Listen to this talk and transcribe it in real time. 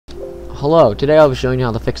Hello, today I'll be showing you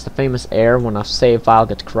how to fix the famous error when a save file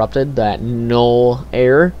gets corrupted, that null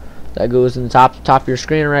error that goes in the top of your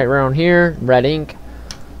screen right around here, red ink.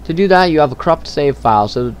 To do that, you have a corrupt save file.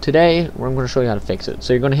 So today, I'm going to show you how to fix it.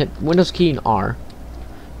 So you're going to hit Windows key and R.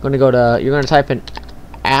 You're going to type in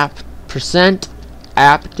app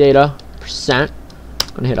data %.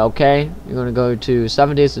 Going to hit OK. You're going to go to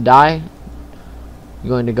 7 Days to Die. You're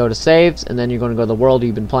going to go to saves, and then you're going to go to the world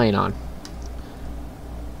you've been playing on.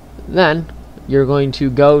 Then you're going to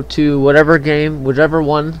go to whatever game, whichever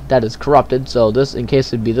one that is corrupted. So this, in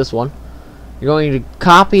case, would be this one. You're going to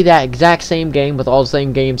copy that exact same game with all the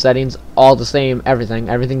same game settings, all the same everything.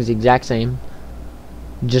 Everything's the exact same.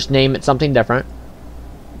 Just name it something different.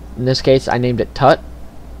 In this case, I named it Tut.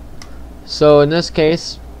 So in this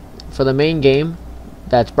case, for the main game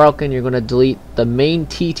that's broken, you're going to delete the main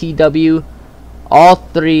TTW, all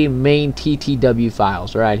 3 main TTW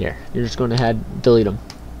files right here. You're just going to delete them.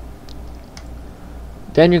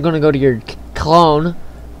 Then you're going to go to your clone,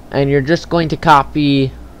 and you're just going to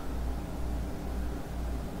copy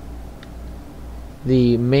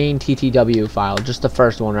the main TTW file, just the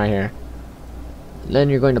first one right here. Then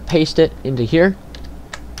you're going to paste it into here,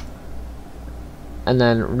 and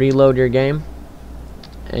then reload your game,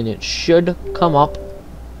 and it should come up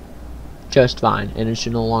just fine, and it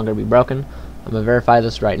should no longer be broken. I'm going to verify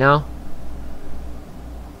this right now.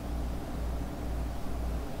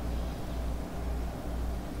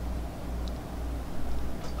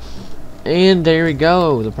 And there we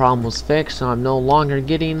go, the problem was fixed, so I'm no longer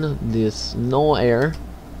getting this null error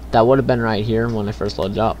that would have been right here when I first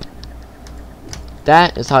loaded up.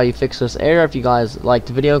 That is how you fix this error. If you guys liked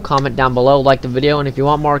the video, comment down below, like the video, and if you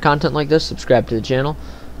want more content like this, subscribe to the channel,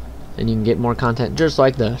 and you can get more content just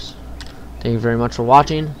like this. Thank you very much for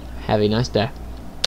watching. Have a nice day.